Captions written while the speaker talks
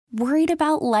Worried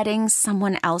about letting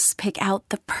someone else pick out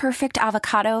the perfect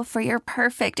avocado for your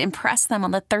perfect impress them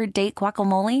on the third date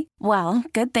guacamole? Well,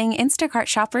 good thing Instacart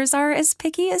shoppers are as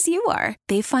picky as you are.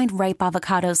 They find ripe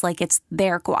avocados like it's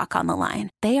their guac on the line.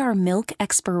 They are milk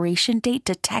expiration date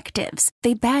detectives.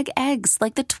 They bag eggs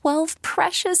like the 12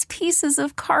 precious pieces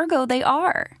of cargo they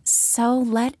are. So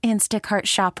let Instacart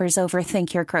shoppers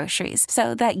overthink your groceries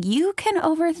so that you can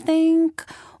overthink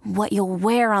what you'll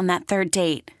wear on that third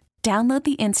date. Download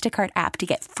the Instacart app to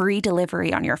get free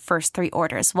delivery on your first 3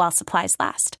 orders while supplies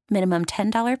last. Minimum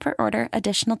 $10 per order.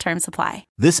 Additional terms apply.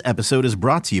 This episode is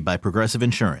brought to you by Progressive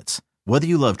Insurance. Whether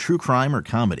you love true crime or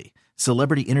comedy,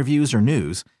 celebrity interviews or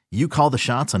news, you call the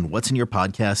shots on what's in your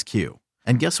podcast queue.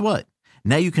 And guess what?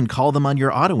 Now you can call them on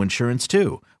your auto insurance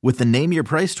too with the Name Your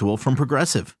Price tool from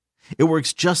Progressive. It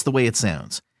works just the way it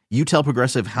sounds. You tell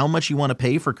Progressive how much you want to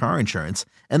pay for car insurance,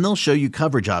 and they'll show you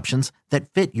coverage options that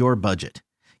fit your budget.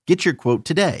 Get your quote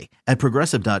today at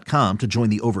Progressive.com to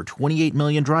join the over 28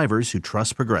 million drivers who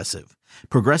trust Progressive.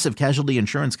 Progressive Casualty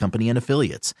Insurance Company and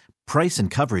Affiliates. Price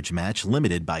and coverage match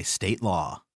limited by state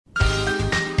law.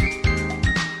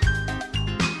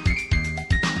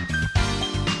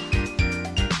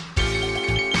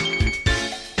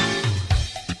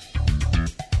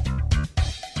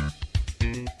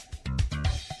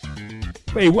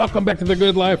 Hey, welcome back to The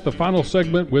Good Life, the final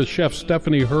segment with Chef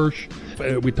Stephanie Hirsch.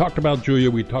 We talked about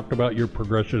Julia, we talked about your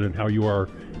progression and how you are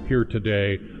here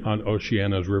today on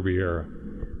Oceana's Riviera.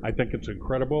 I think it's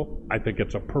incredible. I think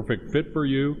it's a perfect fit for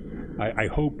you. I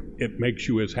hope it makes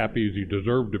you as happy as you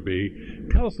deserve to be.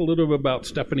 Tell us a little bit about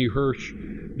Stephanie Hirsch,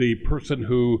 the person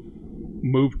who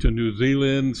moved to New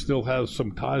Zealand, still has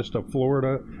some ties to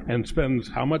Florida, and spends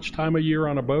how much time a year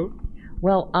on a boat?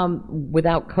 Well,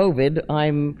 without COVID,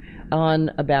 I'm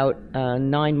on about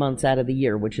 9 months out of the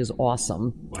year, which is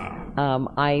awesome. Wow.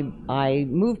 I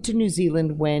moved to New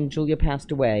Zealand when Julia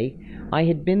passed away. I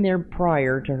had been there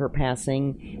prior to her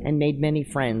passing and made many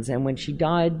friends. And when she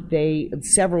died,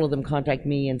 several of them contacted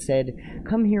me and said,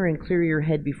 "Come here and clear your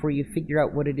head before you figure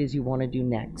out what it is you want to do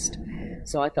next."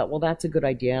 So I thought, well, that's a good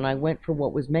idea. And I went for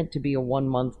what was meant to be a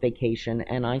 1-month vacation,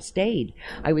 and I stayed.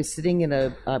 I was sitting in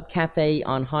a cafe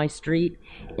on High Street,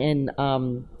 and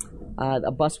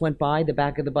a bus went by. The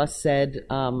back of the bus said,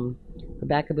 "Come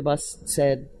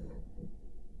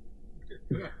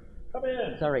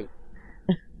in." Sorry.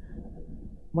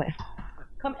 What?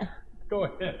 Come in. Go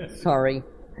ahead. Sorry.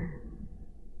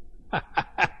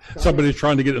 Somebody's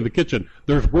trying to get in the kitchen.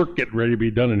 There's work getting ready to be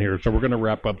done in here, so we're going to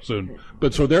wrap up soon.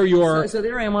 But so there you are. So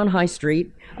there I am on High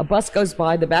Street. A bus goes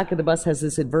by. The back of the bus has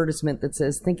this advertisement that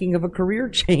says, "Thinking of a career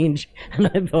change."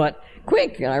 And I thought,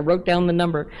 quick. And I wrote down the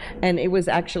number. And it was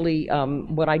actually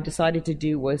what I decided to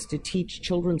do was to teach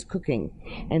children's cooking.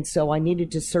 And so I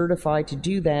needed to certify to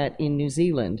do that in New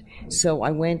Zealand. So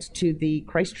I went to the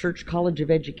Christchurch College of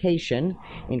Education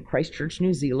in Christchurch,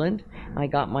 New Zealand. I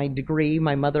got my degree.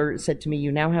 My mother said to me,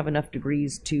 "You now have enough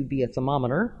degrees to be a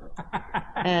thermometer."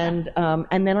 And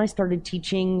then I started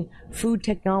teaching food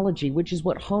technology, which is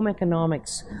what home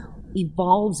economics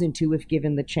evolves into if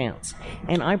given the chance.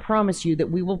 And I promise you that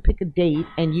we will pick a date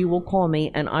and you will call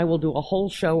me and I will do a whole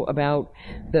show about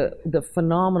the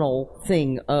phenomenal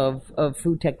thing of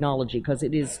food technology, because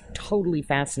it is totally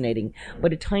fascinating.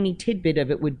 But a tiny tidbit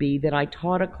of it would be that I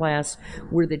taught a class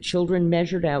where the children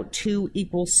measured out 2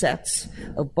 equal sets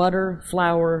of butter,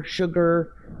 flour,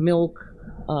 sugar, milk,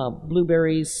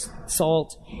 blueberries,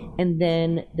 salt, and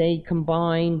then they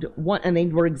combined one, and they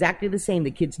were exactly the same.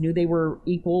 The kids knew they were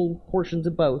equal portions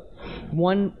of both.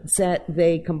 One set,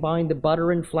 they combined the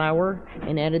butter and flour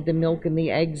and added the milk and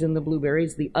the eggs and the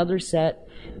blueberries. The other set,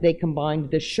 they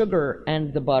combined the sugar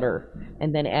and the butter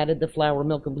and then added the flour,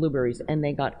 milk, and blueberries, and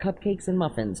they got cupcakes and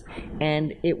muffins.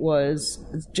 And it was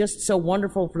just so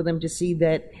wonderful for them to see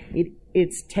that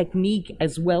it's technique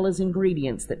as well as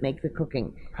ingredients that make the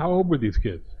cooking. How old were these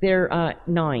kids? They're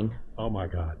 9. Oh, my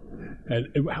God. And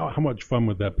how much fun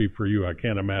would that be for you? I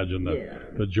can't imagine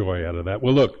the joy out of that.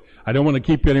 Well, look, I don't want to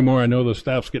keep you anymore. I know the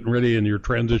staff's getting ready and you're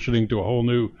transitioning to a whole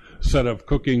new set of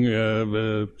cooking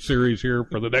series here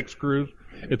for the next cruise.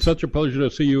 It's such a pleasure to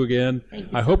see you again.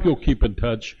 I hope you'll keep in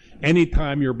touch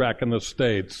anytime you're back in the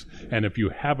States. And if you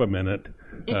have a minute,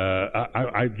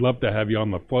 I'd love to have you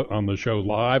on the show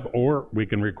live, or we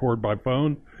can record by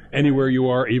phone anywhere you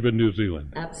are, even New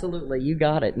Zealand. Absolutely. You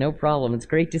got it. No problem. It's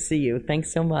great to see you. Thanks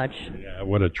so much. Yeah,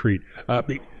 what a treat.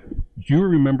 Do you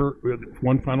remember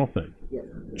one final thing? Yes.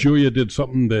 Julia did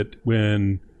something that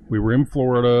when we were in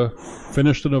Florida,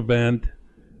 finished an event,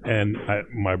 and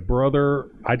my brother,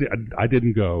 I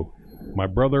didn't go. My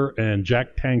brother and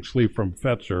Jack Tanksley from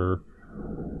Fetzer,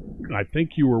 I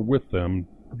think you were with them,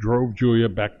 drove Julia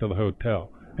back to the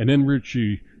hotel. And then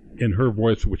Richie, in her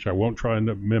voice, which I won't try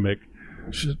to mimic,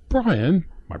 she says, Brian,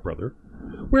 my brother,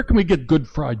 where can we get good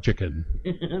fried chicken?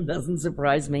 Doesn't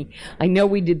surprise me. I know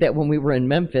we did that when we were in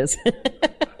Memphis.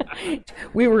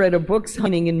 We were at a book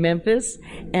signing in Memphis,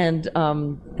 and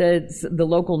the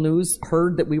local news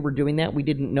heard that we were doing that. We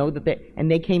didn't know that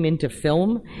and they came in to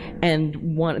film, and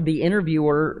the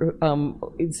interviewer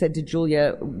said to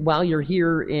Julia, while you're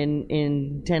here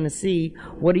in Tennessee,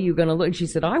 what are you going to look? She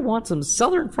said, I want some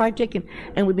Southern fried chicken.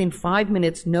 And within 5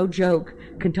 minutes, no joke,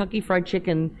 Kentucky Fried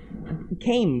Chicken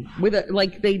came with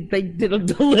they did a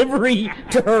delivery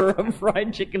to her of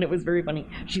fried chicken. It was very funny.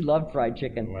 She loved fried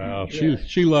chicken. Wow,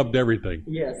 she loved everything.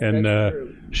 Yes, and that's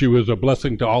true. She was a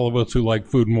blessing to all of us who like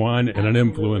food and wine, and an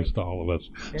influence to all of us.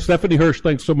 Yes. Stephanie Hirsch,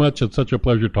 thanks so much. It's such a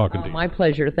pleasure talking to you. My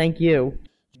pleasure. Thank you.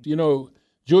 You know,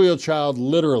 Julia Child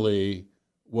literally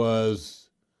was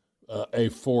a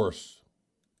force,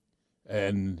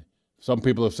 and some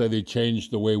people have said they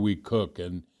changed the way we cook,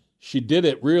 and she did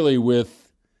it really with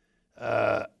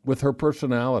her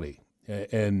personality.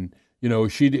 And you know,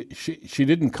 she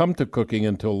didn't come to cooking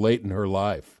until late in her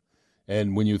life.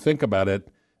 And when you think about it,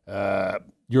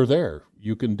 you're there.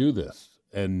 You can do this.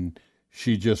 And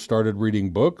she just started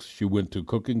reading books. She went to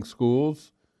cooking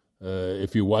schools.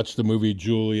 If you watch the movie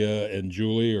Julia and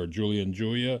Julie or Julie and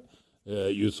Julia,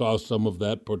 you saw some of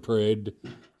that portrayed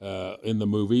in the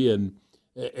movie.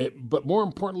 But more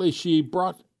importantly, she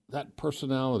brought that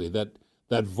personality,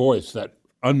 that voice, that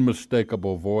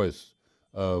unmistakable voice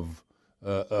of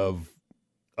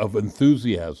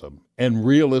enthusiasm and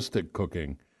realistic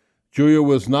cooking. Julia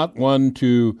was not one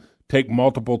to take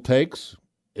multiple takes.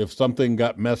 If something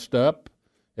got messed up,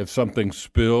 if something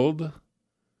spilled,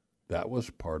 that was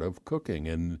part of cooking.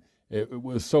 And it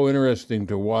was so interesting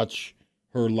to watch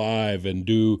her live and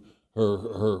do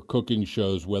her cooking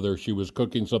shows, whether she was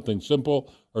cooking something simple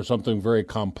or something very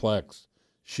complex.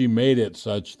 She made it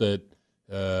such that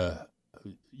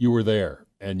you were there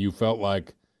and you felt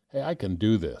like, hey, I can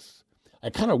do this. I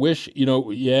kind of wish,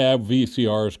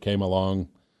 VCRs came along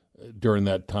during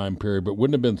that time period, but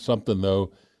wouldn't have been something,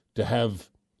 though, to have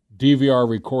DVR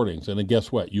recordings. And then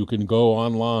guess what? You can go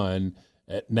online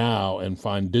now and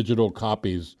find digital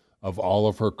copies of all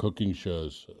of her cooking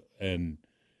shows and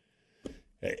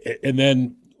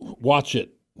then watch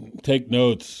it. Take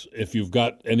notes if you've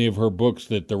got any of her books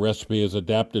that the recipe is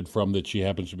adapted from that she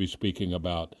happens to be speaking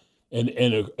about, and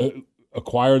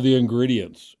acquire the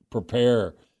ingredients,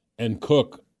 prepare, and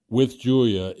cook with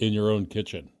Julia in your own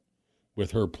kitchen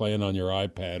with her playing on your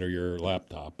iPad or your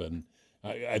laptop. And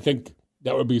I think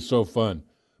that would be so fun.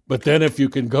 But then if you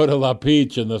can go to La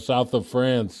Piche in the south of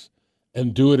France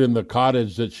and do it in the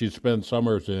cottage that she spent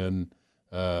summers in,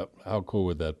 how cool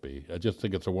would that be? I just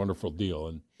think it's a wonderful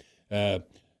deal. And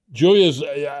Julia's,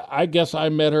 I guess I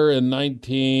met her in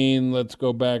let's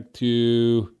go back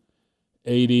to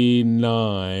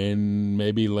 89,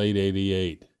 maybe late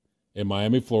 88. In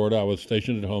Miami, Florida. I was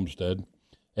stationed at Homestead,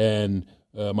 and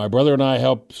my brother and I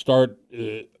helped start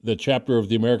the chapter of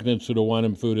the American Institute of Wine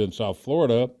and Food in South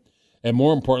Florida, and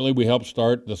more importantly, we helped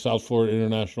start the South Florida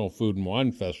International Food and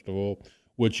Wine Festival,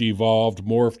 which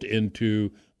morphed into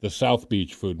the South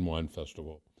Beach Food and Wine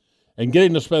Festival. And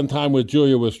getting to spend time with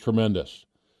Julia was tremendous,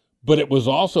 but it was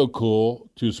also cool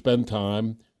to spend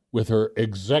time with her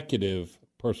executive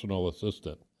personal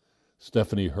assistant,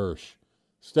 Stephanie Hirsch.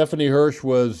 Stephanie Hirsch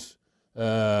was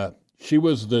she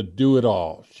was the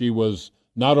do-it-all. She was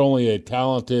not only a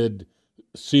talented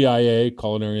CIA,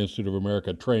 Culinary Institute of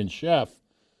America, trained chef,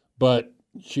 but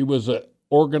she was an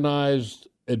organized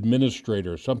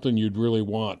administrator, something you'd really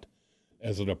want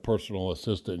as a personal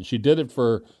assistant. She did it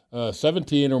for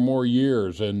 17 or more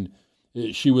years, and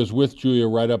she was with Julia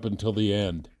right up until the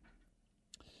end.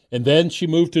 And then she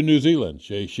moved to New Zealand.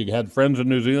 She had friends in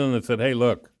New Zealand that said, hey,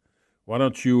 look, why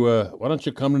don't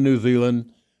you come to New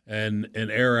Zealand and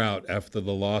air out after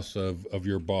the loss of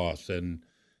your boss and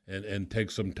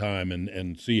take some time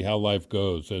and see how life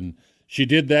goes. And she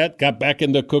did that, got back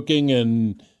into cooking,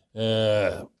 and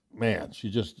man, she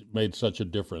just made such a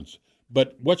difference.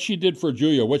 But what she did for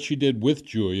Julia, what she did with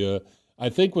Julia, I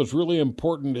think was really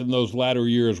important in those latter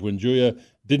years when Julia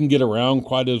didn't get around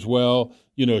quite as well.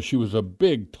 You know, she was a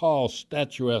big, tall,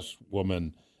 statuesque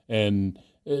woman, and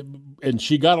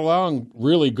she got along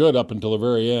really good up until the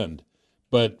very end.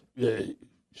 But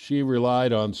she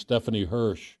relied on Stephanie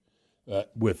Hirsch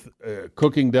with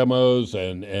cooking demos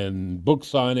and book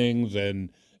signings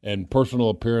and personal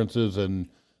appearances. And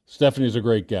Stephanie's a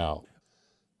great gal.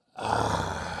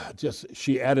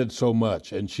 She added so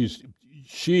much, and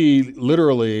she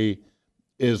literally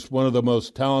is one of the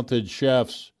most talented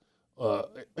chefs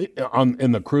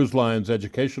in the cruise line's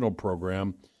educational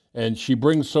program, and she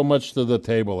brings so much to the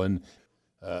table, and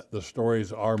the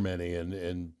stories are many,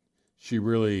 and she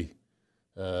really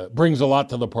brings a lot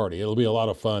to the party. It'll be a lot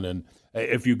of fun, and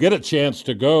if you get a chance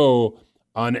to go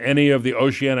on any of the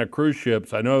Oceania cruise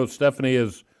ships, I know Stephanie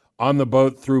is on the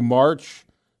boat through March.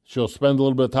 She'll spend a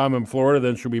little bit of time in Florida,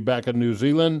 then she'll be back in New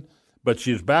Zealand, but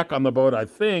she's back on the boat, I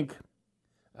think,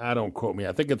 don't quote me,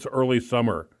 I think it's early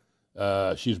summer.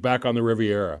 She's back on the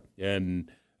Riviera, and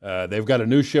they've got a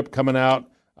new ship coming out.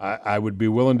 I would be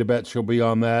willing to bet she'll be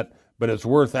on that, but it's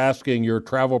worth asking your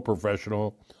travel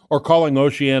professional or calling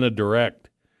Oceania direct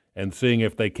and seeing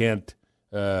if they can't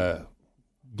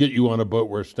get you on a boat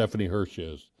where Stephanie Hirsch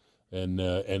is.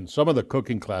 And some of the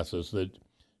cooking classes that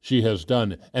she has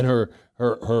done, and her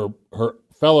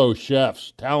fellow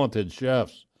chefs, talented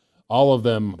chefs, all of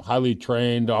them highly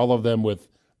trained, all of them with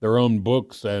their own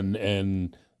books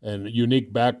and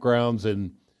unique backgrounds.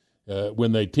 And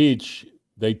when they teach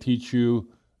you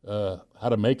how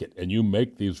to make it, and you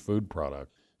make these food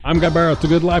products. I'm Guy Barrow. It's a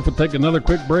Good Life. We'll take another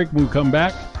quick break. When we come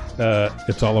back,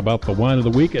 it's all about the wine of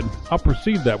the week, and I'll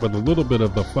precede that with a little bit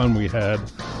of the fun we had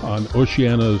on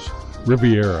Oceania's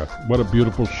Riviera. What a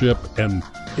beautiful ship, and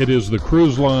it is the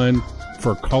cruise line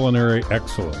for culinary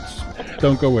excellence.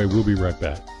 Don't go away. We'll be right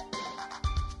back.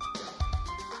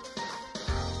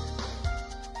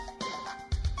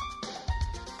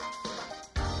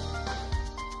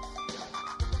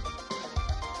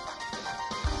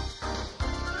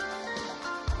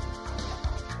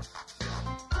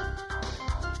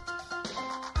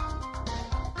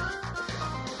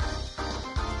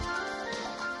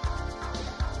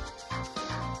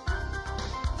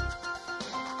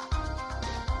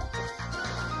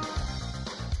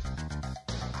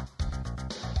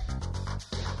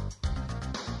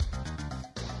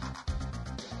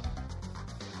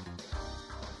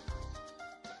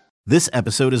 This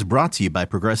episode is brought to you by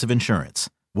Progressive Insurance.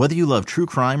 Whether you love true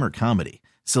crime or comedy,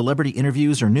 celebrity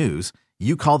interviews or news,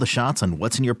 you call the shots on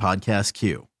what's in your podcast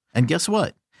queue. And guess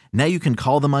what? Now you can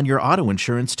call them on your auto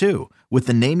insurance too with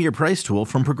the Name Your Price tool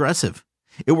from Progressive.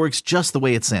 It works just the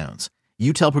way it sounds.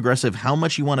 You tell Progressive how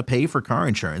much you want to pay for car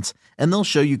insurance, and they'll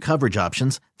show you coverage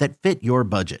options that fit your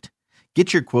budget.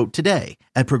 Get your quote today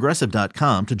at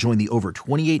Progressive.com to join the over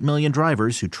 28 million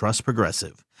drivers who trust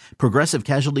Progressive. Progressive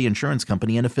Casualty Insurance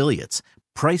Company and Affiliates.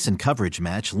 Price and coverage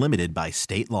match limited by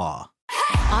state law.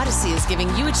 Odyssey is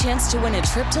giving you a chance to win a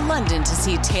trip to London to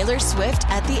see Taylor Swift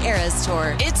at the Eras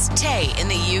Tour. It's Tay in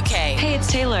the UK. Hey,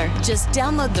 it's Taylor. Just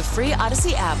download the free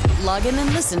Odyssey app, log in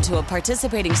and listen to a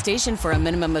participating station for a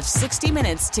minimum of 60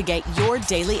 minutes to get your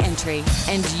daily entry.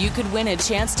 And you could win a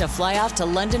chance to fly off to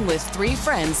London with 3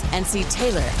 friends and see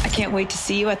Taylor. I can't wait to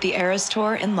see you at the Eras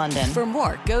Tour in London. For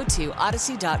more, go to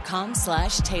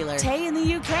odyssey.com/Taylor. Tay in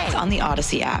the UK. It's on the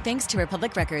Odyssey app. Thanks to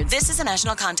Republic Records. This is a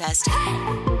national contest.